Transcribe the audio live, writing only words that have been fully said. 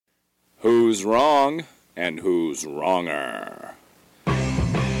Who's wrong and who's wronger? In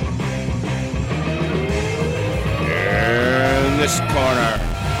this corner,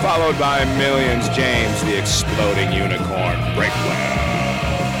 followed by millions, James the Exploding Unicorn Breakwell.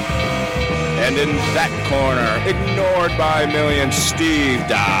 And in that corner, ignored by millions, Steve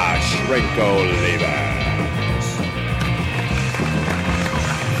Dash Rinko Levers.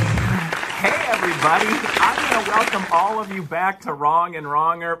 Hey everybody, I'm going to welcome all of you back to Wrong and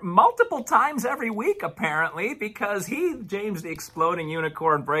Wronger multiple times every week apparently, because James the Exploding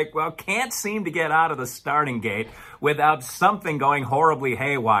Unicorn Breakwell, can't seem to get out of the starting gate without something going horribly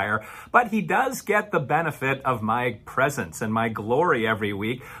haywire. But he does get the benefit of my presence and my glory every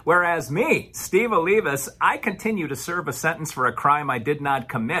week, whereas me, Steve Olivas, I continue to serve a sentence for a crime I did not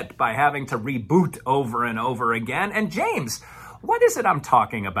commit by having to reboot over and over again. And James, what is it I'm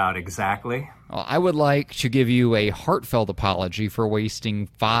talking about exactly? Well, I would like to give you a heartfelt apology for wasting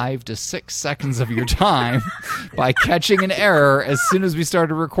 5 to 6 seconds of your time by catching an error as soon as we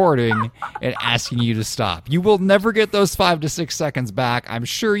started recording and asking you to stop. You will never get those 5 to 6 seconds back. I'm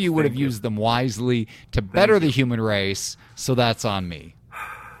sure you would have used them wisely to better the human race, so that's on me.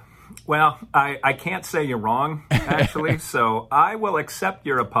 Well, I can't say you're wrong, actually, so I will accept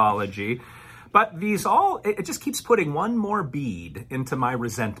your apology. But it just keeps putting one more bead into my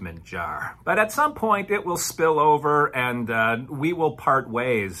resentment jar. But at some point, it will spill over and we will part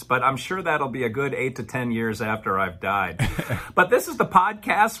ways. But I'm sure that'll be a good 8 to 10 years after I've died. But this is the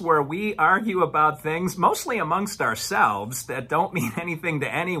podcast where we argue about things, mostly amongst ourselves, that don't mean anything to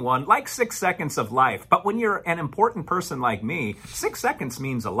anyone, like 6 seconds of life. But when you're an important person like me, 6 seconds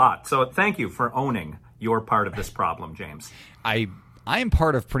means a lot. So thank you for owning your part of this problem, James. I am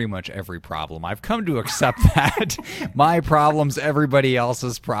part of pretty much every problem. I've come to accept that. My problems, everybody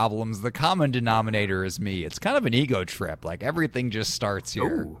else's problems. The common denominator is me. It's kind of an ego trip. Like, everything just starts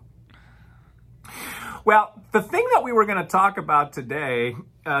here. Ooh. Well, the thing that we were going to talk about today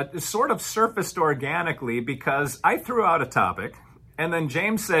sort of surfaced organically because I threw out a topic. And then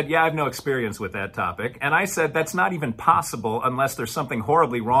James said, yeah, I have no experience with that topic. And I said, that's not even possible unless there's something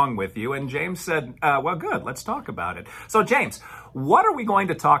horribly wrong with you. And James said, well, good, let's talk about it. So, James, what are we going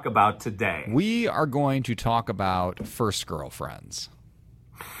to talk about today? We are going to talk about first girlfriends.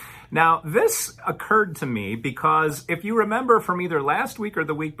 Now, this occurred to me because if you remember from either last week or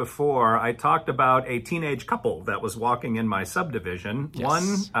the week before, I talked about a teenage couple that was walking in my subdivision.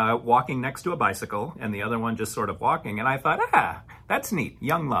 Yes. One walking next to a bicycle and the other one just sort of walking. And I thought, that's neat,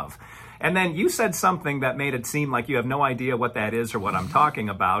 young love. And then you said something that made it seem like you have no idea what that is or what I'm talking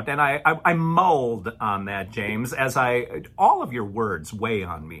about. And I mulled on that, James, as all of your words weigh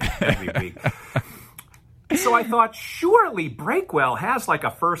on me every week. So I thought, surely Breakwell has like a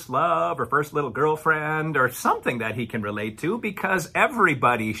first love or first little girlfriend or something that he can relate to, because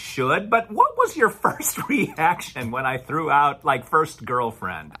everybody should. But what was your first reaction when I threw out like first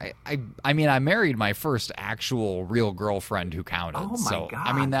girlfriend? I mean, I married my first actual real girlfriend who counted. Oh my God.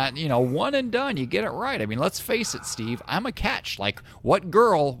 I mean, that, one and done, you get it right. I mean, let's face it, Steve, I'm a catch. Like, what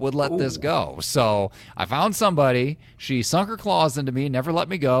girl would let this go? So I found somebody, she sunk her claws into me, never let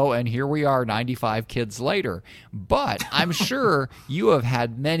me go, and here we are 95 kids later. But I'm sure you have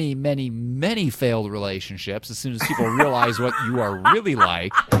had many, many, many failed relationships as soon as people realize what you are really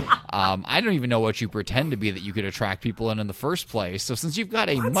like. I don't even know what you pretend to be that you could attract people in the first place. So since you've got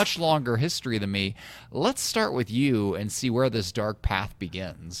a much longer history than me, let's start with you and see where this dark path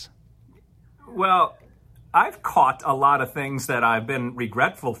begins. Well, I've caught a lot of things that I've been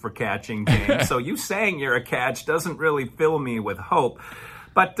regretful for catching, James. So you saying you're a catch doesn't really fill me with hope.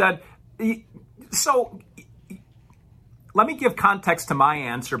 But so let me give context to my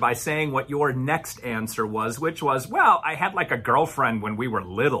answer by saying what your next answer was, which was, well, I had like a girlfriend when we were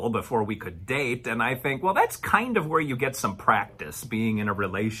little before we could date. And I think, well, that's kind of where you get some practice, being in a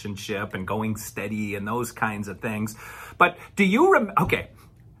relationship and going steady and those kinds of things. But do you okay,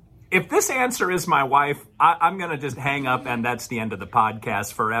 if this answer is my wife, I'm going to just hang up and that's the end of the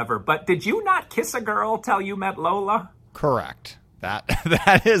podcast forever. But did you not kiss a girl till you met Lola? Correct.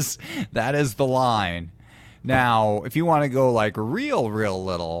 That is the line. Now, if you want to go like real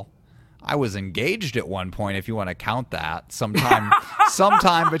little, I was engaged at one point, if you want to count that,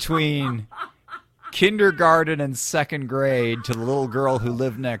 sometime between kindergarten and second grade to the little girl who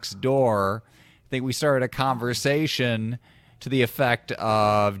lived next door. I think we started a conversation to the effect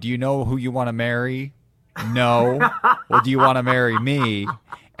of, do you know who you want to marry? No. Well, do you want to marry me?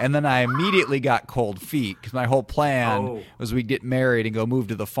 And then I immediately got cold feet because my whole plan was we'd get married and go move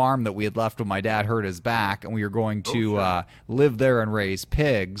to the farm that we had left when my dad hurt his back, and we were going to live there and raise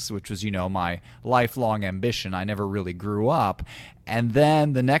pigs, which was, my lifelong ambition. I never really grew up. And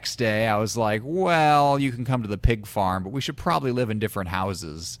then the next day I was like, well, you can come to the pig farm, but we should probably live in different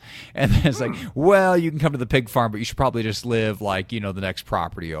houses. And then it's like, well, you can come to the pig farm, but you should probably just live like, the next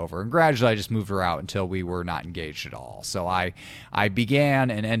property over. And gradually I just moved her out until we were not engaged at all. So I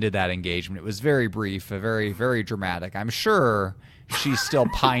began and ended that engagement. It was very brief, very, very dramatic. I'm sure she still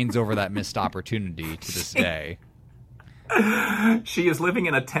pines over that missed opportunity to this day. She is living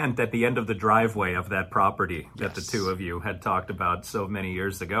in a tent at the end of the driveway of that property that the two of you had talked about so many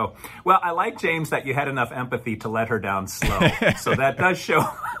years ago. Well, I like, James, that you had enough empathy to let her down slow. So that does show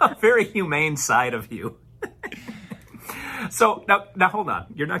a very humane side of you. So now hold on.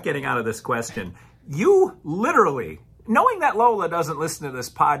 You're not getting out of this question. You literally, knowing that Lola doesn't listen to this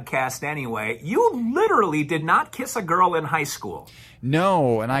podcast anyway, you literally did not kiss a girl in high school.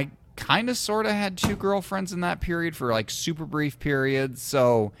 No, and I kind of sort of had two girlfriends in that period for like super brief periods.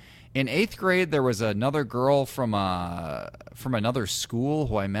 So in 8th grade, there was another girl from another school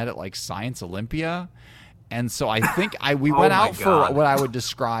who I met at like Science Olympia. And so I think we went out for what I would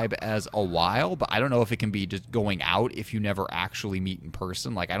describe as a while, but I don't know if it can be just going out if you never actually meet in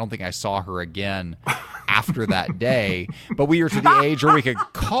person. Like, I don't think I saw her again after that day, but we were to the age where we could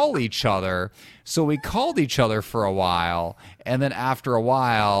call each other. So we called each other for a while, and then after a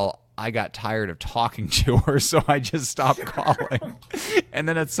while, I got tired of talking to her, so I just stopped calling. And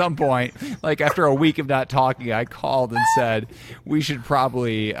then at some point, like after a week of not talking, I called and said, we should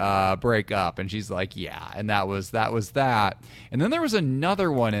probably break up. And she's like, yeah. And that was that. And then there was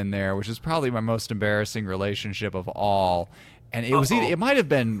another one in there, which is probably my most embarrassing relationship of all. And it was it might have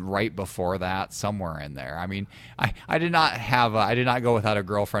been right before that, somewhere in there. I mean, I did not go without a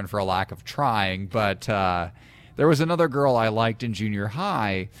girlfriend for a lack of trying, but there was another girl I liked in junior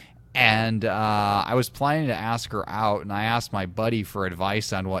high. And I was planning to ask her out, and I asked my buddy for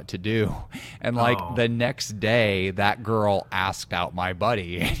advice on what to do. And the next day, that girl asked out my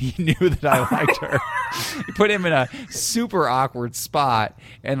buddy, and he knew that I liked her. He put him in a super awkward spot.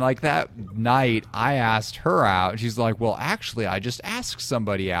 And like that night, I asked her out, and she's like, well, actually, I just asked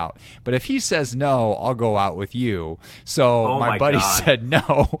somebody out. But if he says no, I'll go out with you. So my buddy said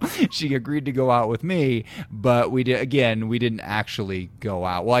no. She agreed to go out with me, but we didn't actually go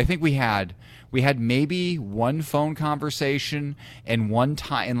out. Well, I think we had maybe one phone conversation, and one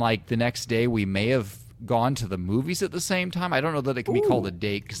time, and like the next day we may have gone to the movies at the same time. I don't know that it can be called a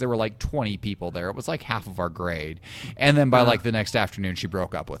date because there were like 20 people there. It was like half of our grade. And then by like the next afternoon, she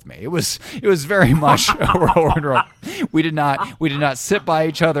broke up with me. It was very much we did not sit by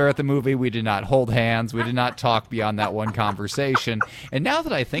each other at the movie. We did not hold hands. We did not talk beyond that one conversation. And now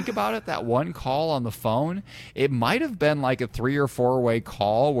that I think about it, that one call on the phone, it might have been like a 3 or 4 way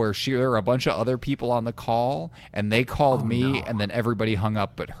call where there were a bunch of other people on the call, and they called me, and then everybody hung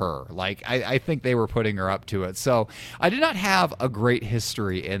up but her. Like I think they were putting her up to it. So I did not have a great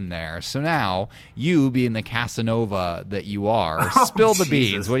history in there. So now, you being the Casanova that you are, spill the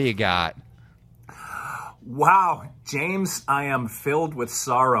beans. What do you got? Wow, James, I am filled with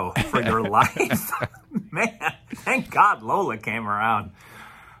sorrow for your life. Man, thank God Lola came around.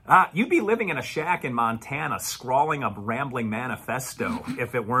 You'd be living in a shack in Montana scrawling a rambling manifesto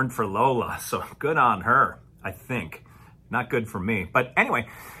if it weren't for Lola. So good on her, I think. Not good for me. But anyway,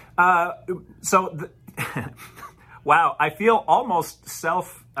 wow, I feel almost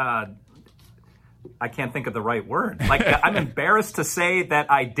I can't think of the right word. Like, I'm embarrassed to say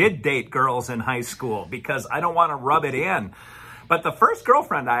that I did date girls in high school because I don't want to rub it in. But the first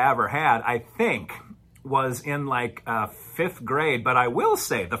girlfriend I ever had, I think, was in like 5th grade. But I will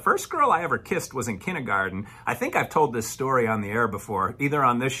say the first girl I ever kissed was in kindergarten. I think I've told this story on the air before, either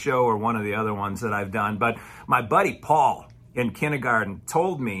on this show or one of the other ones that I've done. But my buddy Paul in kindergarten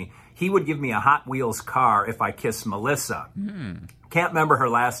told me he would give me a Hot Wheels car if I kissed Melissa. Can't remember her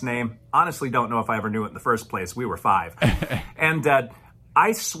last name. Honestly, don't know if I ever knew it in the first place. We were 5. And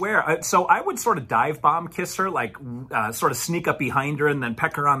I swear, so I would sort of dive bomb kiss her, like sort of sneak up behind her and then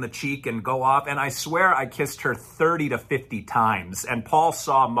peck her on the cheek and go off. And I swear I kissed her 30 to 50 times. And Paul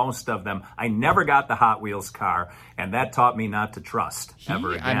saw most of them. I never got the Hot Wheels car. And that taught me not to trust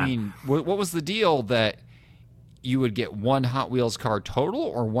ever again. I mean, what was the deal that you would get one Hot Wheels car total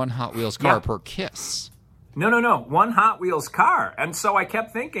or one Hot Wheels car per kiss? No. One Hot Wheels car. And so I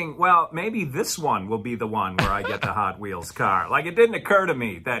kept thinking, well, maybe this one will be the one where I get the Hot Wheels car. Like, it didn't occur to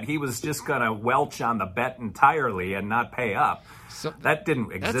me that he was just going to welch on the bet entirely and not pay up. So that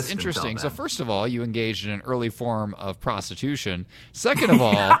didn't exist. That's interesting. Until then. So first of all, you engaged in an early form of prostitution. Second of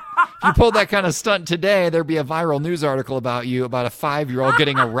all, if you pulled that kind of stunt today, there'd be a viral news article about you, about a 5-year-old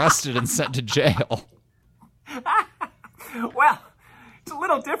getting arrested and sent to jail. Well, It's a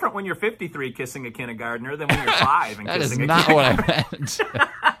little different when you're 53 kissing a kindergartner than when you're 5 and That is kissing a not kindergartner. what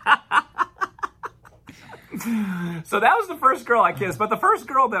I meant. So that was the first girl I kissed. But the first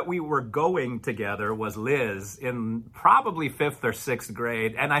girl that we were going together was Liz in probably 5th or 6th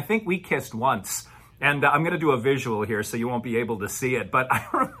grade. And I think we kissed once. And I'm going to do a visual here so you won't be able to see it. But I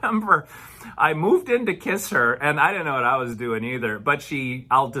remember I moved in to kiss her, and I didn't know what I was doing either. But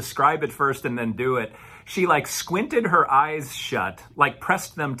I'll describe it first and then do it. She like squinted her eyes shut, like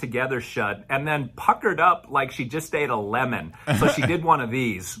pressed them together shut, and then puckered up like she just ate a lemon. So she did one of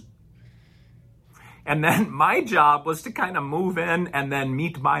these. And then my job was to kind of move in and then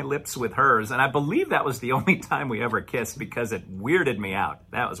meet my lips with hers. And I believe that was the only time we ever kissed because it weirded me out.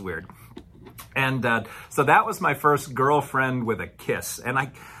 That was weird. And so that was my first girlfriend with a kiss. And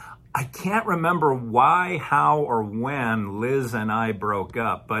I can't remember why, how, or when Liz and I broke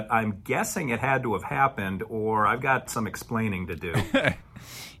up, but I'm guessing it had to have happened, or I've got some explaining to do.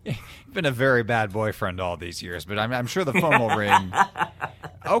 You've been a very bad boyfriend all these years, but I'm sure the phone will ring.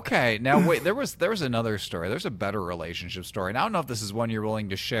 Okay, now wait, there was another story. There's a better relationship story. And I don't know if this is one you're willing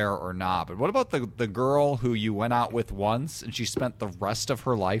to share or not, but what about the girl who you went out with once and she spent the rest of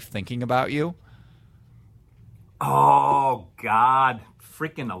her life thinking about you? Oh, God.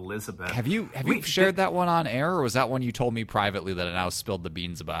 Freaking Elizabeth. Have you shared that one on air, or was that one you told me privately that I now spilled the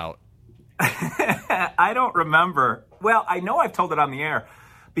beans about? I don't remember. Well, I know I've told it on the air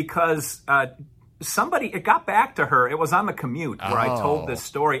because it got back to her. It was on the commute where I told this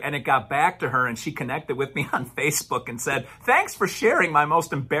story, and it got back to her, and she connected with me on Facebook and said, "Thanks for sharing my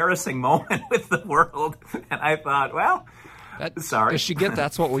most embarrassing moment with the world." And I thought, well, sorry. Does she get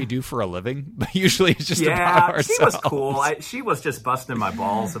that's what we do for a living? But usually it's just about ourselves. She was cool. She was just busting my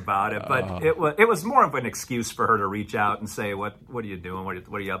balls about it, but it was more of an excuse for her to reach out and say, "What are you doing? What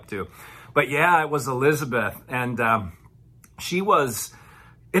are you up to?" But yeah, it was Elizabeth, and she was.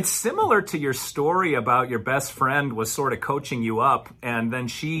 It's similar to your story about your best friend was sort of coaching you up, and then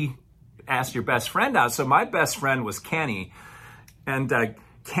she asked your best friend out. So my best friend was Kenny, and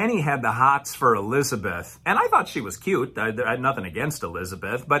Kenny had the hots for Elizabeth, and I thought she was cute. I had nothing against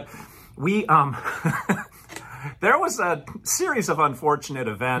Elizabeth, but we there was a series of unfortunate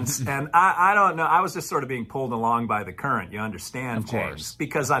events, and I don't know. I was just sort of being pulled along by the current. You understand, James?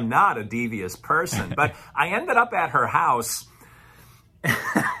 Because I'm not a devious person, but I ended up at her house.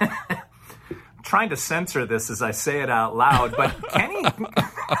 Trying to censor this as I say it out loud, but Kenny.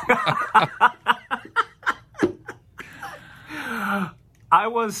 I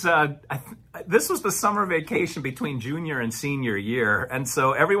was. This was the summer vacation between junior and senior year, and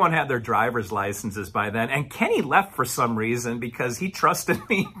so everyone had their driver's licenses by then. And Kenny left for some reason because he trusted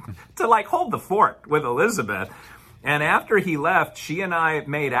me to hold the fort with Elizabeth. And after he left, she and I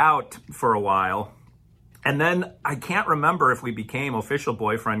made out for a while. And then I can't remember if we became official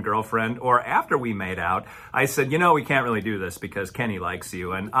boyfriend, girlfriend, or after we made out, I said, we can't really do this because Kenny likes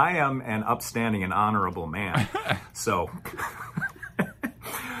you. And I am an upstanding and honorable man. So,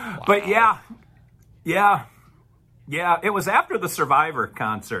 wow. But yeah, it was after the Survivor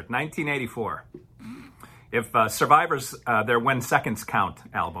concert, 1984. If Survivor's, their When Seconds Count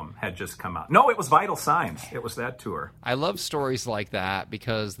album had just come out. No, it was Vital Signs. It was that tour. I love stories like that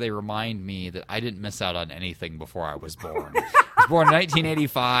because they remind me that I didn't miss out on anything before I was born. I was born in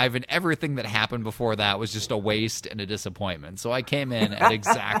 1985, and everything that happened before that was just a waste and a disappointment. So I came in at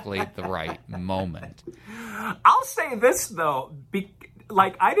exactly the right moment. I'll say this, though.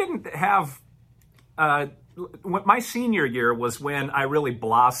 I didn't have... my senior year was when I really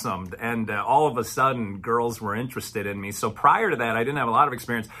blossomed, and all of a sudden girls were interested in me. So prior to that, I didn't have a lot of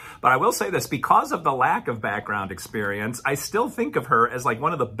experience. But I will say this, because of the lack of background experience, I still think of her as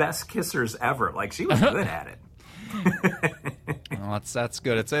one of the best kissers ever. She was good at it. Well, that's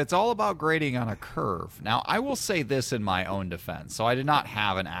good. It's all about grading on a curve. Now, I will say this in my own defense. So I did not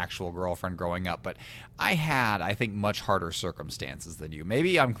have an actual girlfriend growing up, but I had, I think, much harder circumstances than you.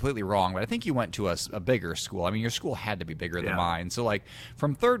 Maybe I'm completely wrong, but I think you went to a bigger school. I mean, your school had to be bigger than mine. So,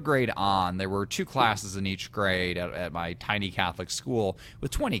 from 3rd grade on, there were 2 classes in each grade at my tiny Catholic school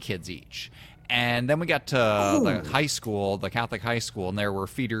with 20 kids each. And then we got to the high school, the Catholic high school, and there were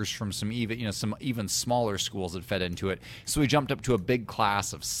feeders from some even smaller schools that fed into it. So we jumped up to a big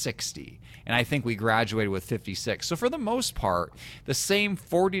class of 60. And I think we graduated with 56. So for the most part, the same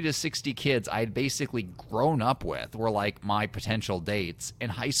 40 to 60 kids I had basically grown up with were my potential dates in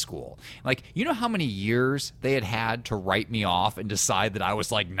high school. You know how many years they had to write me off and decide that I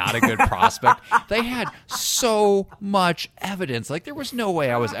was not a good prospect? They had so much evidence. There was no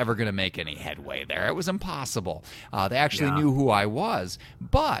way I was ever going to make any headway way there. It was impossible. They actually knew who I was.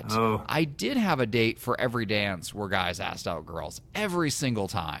 But I did have a date for every dance where guys asked out girls. Every single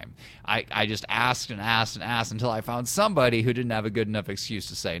time. I just asked and asked and asked until I found somebody who didn't have a good enough excuse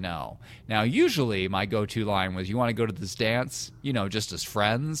to say no. Now, usually my go-to line was, you want to go to this dance? You know, just as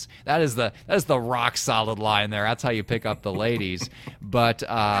friends? That is the rock solid line there. That's how you pick up the ladies. But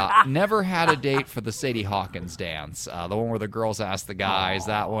never had a date for the Sadie Hawkins dance. The one where the girls ask the guys.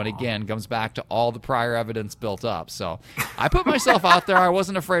 That one, again, comes back to all the prior evidence built up. So I put myself out there. I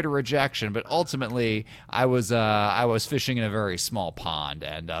wasn't afraid of rejection, but ultimately I was fishing in a very small pond,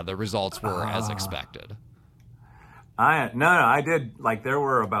 and the results were as expected. I did, like, there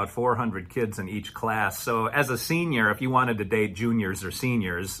were about 400 kids in each class. So as a senior, if you wanted to date juniors or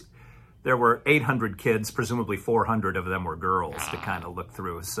seniors, there were 800 kids, presumably 400 of them were girls to kind of look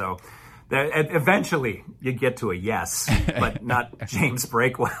through. So eventually you get to a yes, but not James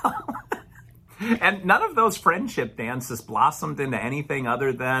Breakwell. And none of those friendship dances blossomed into anything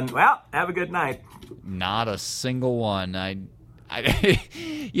other than, well, have a good night. Not a single one.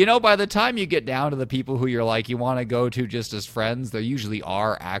 You know, by the time you get down to the people who you're like, you want to go to just as friends, they usually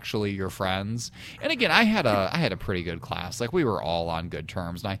are actually your friends. And again, I had a pretty good class. Like, we were all on good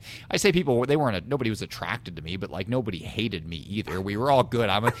terms. And I say people, nobody was attracted to me, but like nobody hated me either. We were all good.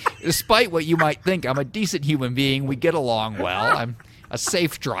 Despite what you might think, I'm a decent human being. We get along well. I'm a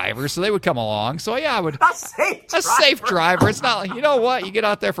safe driver, so they would come along. So yeah, I would a safe driver. It's not like, you know what, you get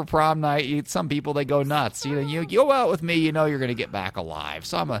out there for prom night. Some people, they go nuts. You go out with me, you know you're going to get back alive.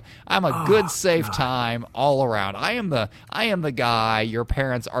 So I'm a good safe time all around. I am the guy your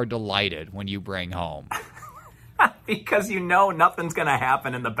parents are delighted when you bring home. Because you know nothing's going to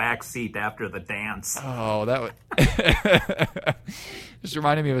happen in the back seat after the dance. Oh, that would just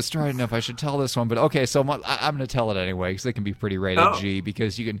reminded me of a story. I don't know if I should tell this one, but okay, so I'm going to tell it anyway because it can be pretty rated G,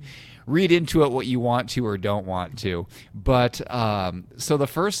 because you can read into it what you want to or don't want to. But so the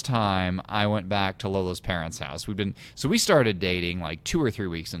first time I went back to Lola's parents' house, we started dating like 2 or 3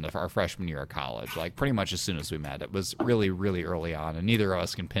 weeks into our freshman year of college, like pretty much as soon as we met. It was really, really early on, and neither of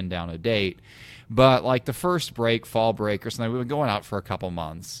us can pin down a date. But like the first break, fall break or something, we've been going out for a couple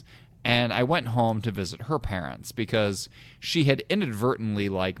months. And I went home to visit her parents because she had inadvertently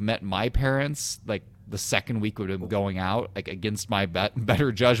like met my parents like the second week of them going out, like against my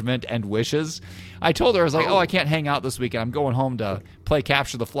better judgment and wishes. I told her, I was like, I can't hang out this weekend. I'm going home to play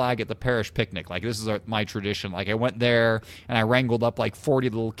capture the flag at the parish picnic. Like, this is my tradition. Like, I went there and I wrangled up like 40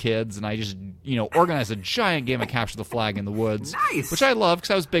 little kids, and I just, organized a giant game of capture the flag in the woods. Nice. Which I love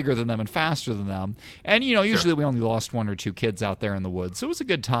because I was bigger than them and faster than them. And, usually we only lost 1 or 2 kids out there in the woods. So it was a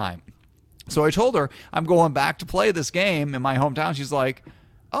good time. So I told her, I'm going back to play this game in my hometown. She's like,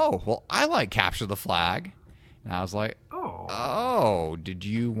 oh, well, I like capture the flag. And I was like, oh, did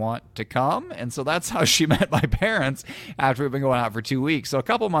you want to come? And so that's how she met my parents after we've been going out for 2 weeks. So a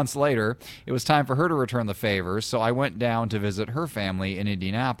couple months later, it was time for her to return the favor. So I went down to visit her family in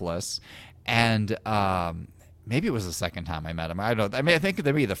Indianapolis. And maybe it was the second time I met him. I don't know. I think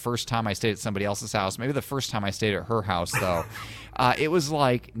maybe the first time I stayed at somebody else's house. Maybe the first time I stayed at her house, though. It was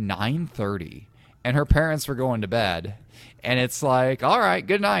like 9:30, and her parents were going to bed. And it's like, all right,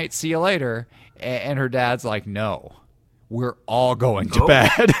 good night, see you later. And her dad's like, no, we're all going to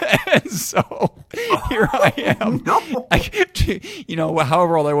bed. And so here I am.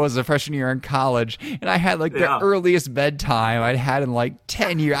 However old I was a freshman year in college, and I had like the earliest bedtime I'd had in like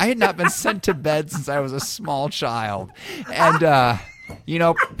 10 years. I had not been sent to bed since I was a small child. And,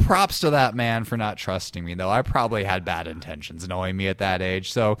 props to that man for not trusting me, though. I probably had bad intentions knowing me at that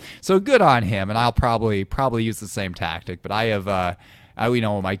age. So good on him, and I'll probably use the same tactic. But I have,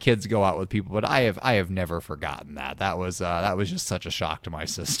 my kids go out with people, but I have never forgotten that. That was just such a shock to my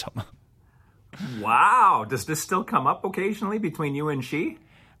system. Wow. Does this still come up occasionally between you and she?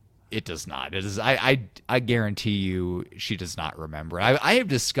 It does not. It is. I guarantee you, she does not remember. I have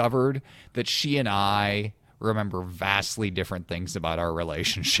discovered that she and I remember vastly different things about our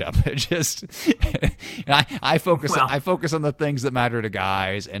relationship. It just, I focus on the things that matter to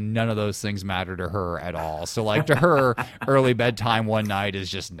guys, and none of those things matter to her at all. So like to her, early bedtime one night is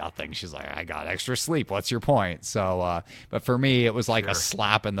just nothing. She's like, I got extra sleep. What's your point? So, but for me, it was like a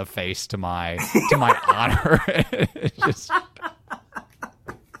slap in the face to my honor. It just.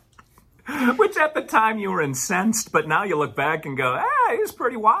 Which at the time you were incensed, but now you look back and go, he was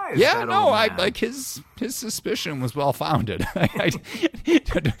pretty wise. Yeah, no, like his suspicion was well founded. I'm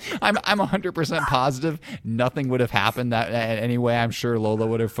 100% positive nothing would have happened that anyway. I'm sure Lola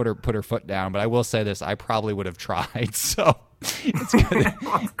would have put her foot down, but I will say this: I probably would have tried. So it's good.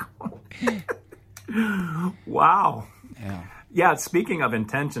 Wow. Yeah. Yeah, speaking of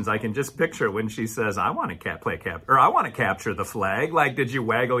intentions, I can just picture when she says, I want to I want to capture the flag. Like, did you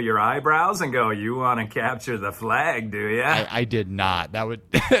waggle your eyebrows and go, you want to capture the flag, do you? I did not. That would,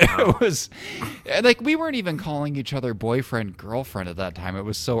 it was, like, we weren't even calling each other boyfriend, girlfriend at that time. It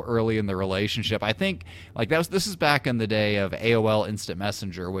was so early in the relationship. I think, like, this is back in the day of AOL Instant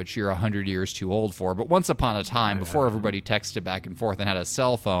Messenger, which you're 100 years too old for. But once upon a time, before everybody texted back and forth and had a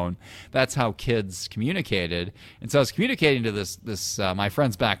cell phone, that's how kids communicated. And so I was communicating to this my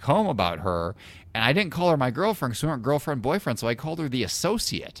friends back home about her, and I didn't call her my girlfriend because we weren't girlfriend boyfriend, so I called her the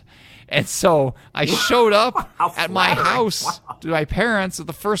associate. And so I showed up at my house to my parents with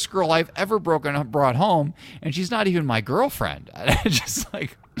the first girl I've ever brought home, and she's not even my girlfriend. Just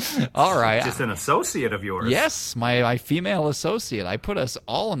like, all right, just an associate of yours. Yes, my female associate. I put us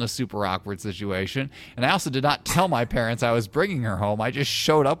all in a super awkward situation, and I also did not tell my parents I was bringing her home. I just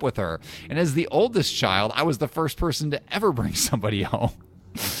showed up with her, and as the oldest child, I was the first person to ever bring somebody home.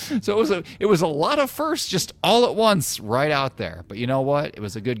 So it was a lot of firsts just all at once right out there. But you know what? It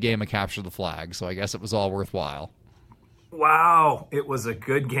was a good game of capture the flag, so I guess it was all worthwhile. Wow, it was a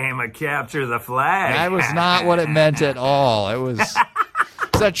good game of capture the flag. That was not what it meant at all. It's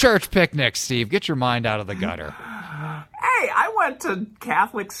a church picnic, Steve. Get your mind out of the gutter. Hey, I went to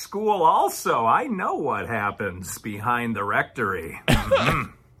Catholic school also. I know what happens behind the rectory.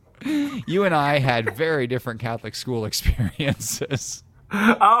 You and I had very different Catholic school experiences.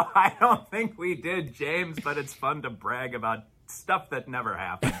 Oh, I don't think we did, James, but it's fun to brag about stuff that never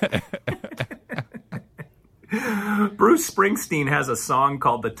happened. Bruce Springsteen has a song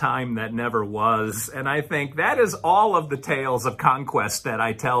called The Time That Never Was, and I think that is all of the tales of conquest that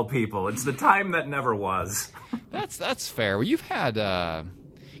I tell people. It's the time that never was. That's fair. Well, you've had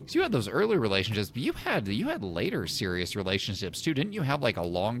you had those early relationships, but you had later serious relationships too. Didn't you have like a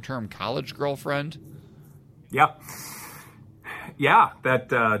long-term college girlfriend? Yeah. Yeah,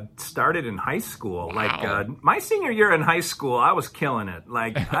 that started in high school. Wow. Like, my senior year in high school, I was killing it.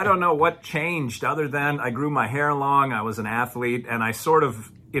 Like, I don't know what changed other than I grew my hair long, I was an athlete, and I sort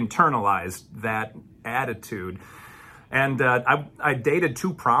of internalized that attitude. And I dated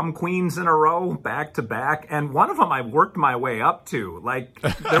 2 prom queens in a row, back to back, and one of them I worked my way up to. Like,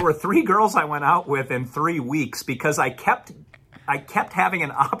 there were 3 girls I went out with in 3 weeks because I kept having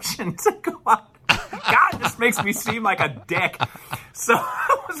an option to go out. God, this makes me seem like a dick. So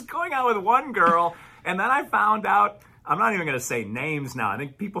I was going out with one girl, and then I found out, I'm not even going to say names now. I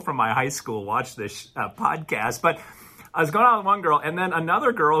think people from my high school watch this podcast, but I was going out with one girl, and then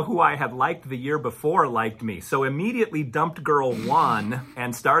another girl who I had liked the year before liked me. So immediately dumped girl 1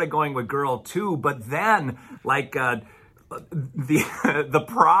 and started going with girl 2, but then, like, the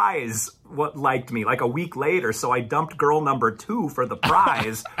prize liked me like a week later, so I dumped girl number 2 for the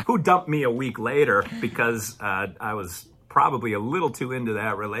prize, who dumped me a week later because I was probably a little too into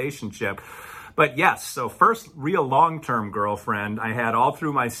that relationship. But yes, so first real long-term girlfriend I had all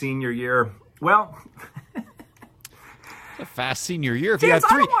through my senior year. Well, a fast senior year. If James,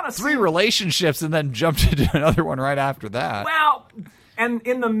 you had three relationships and then jumped into another one right after that. Well, and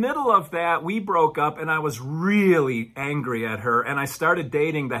in the middle of that, we broke up, and I was really angry at her, and I started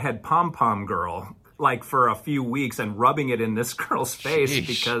dating the head pom-pom girl, like, for a few weeks and rubbing it in this girl's face. Sheesh.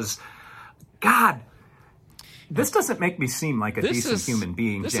 Because, God, this doesn't make me seem like a decent human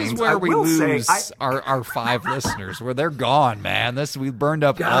being, James. This is where we lose our 5 listeners, where they're gone, man. We burned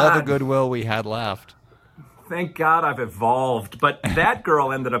up all the goodwill we had left. Thank God I've evolved. But that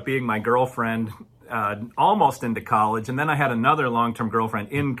girl ended up being my girlfriend almost into college, and then I had another long-term girlfriend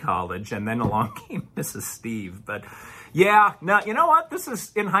in college, and then along came Mrs. Steve. But yeah, now, you know what? This is,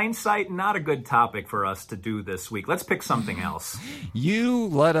 in hindsight, not a good topic for us to do this week. Let's pick something else. You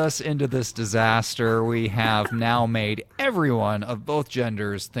led us into this disaster. We have now made everyone of both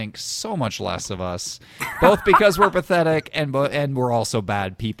genders think so much less of us, both because we're pathetic and we're also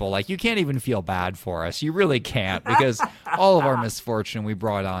bad people. Like, you can't even feel bad for us. You really can't, because all of our misfortune we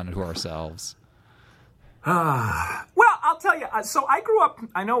brought on to ourselves. Well, I'll tell you, so I grew up,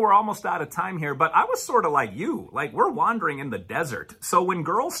 I know we're almost out of time here, but I was sort of like you. Like, we're wandering in the desert. So when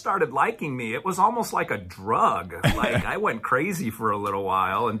girls started liking me, it was almost like a drug. Like, I went crazy for a little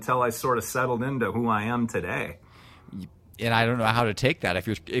while until I sort of settled into who I am today. And I don't know how to take that.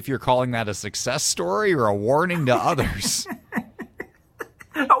 If you're calling that a success story or a warning to others.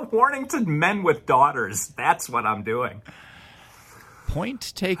 A warning to men with daughters. That's what I'm doing.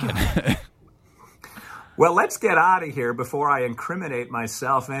 Point taken. Well, let's get out of here before I incriminate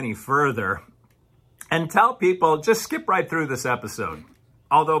myself any further and tell people, just skip right through this episode.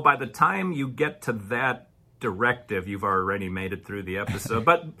 Although by the time you get to that directive, you've already made it through the episode.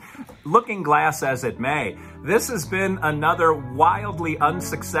 But looking glass as it may, this has been another wildly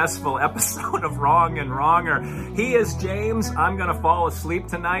unsuccessful episode of Wrong and Wronger. He is James. I'm going to fall asleep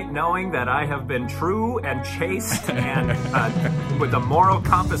tonight knowing that I have been true and chaste and with the moral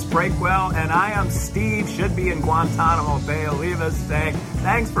compass break well. And I am Steve, should be in Guantanamo Bay. Leave us saying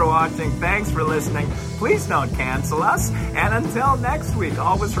thanks for watching. Thanks for listening. Please don't cancel us. And until next week,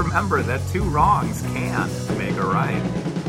 always remember that two wrongs can make a right.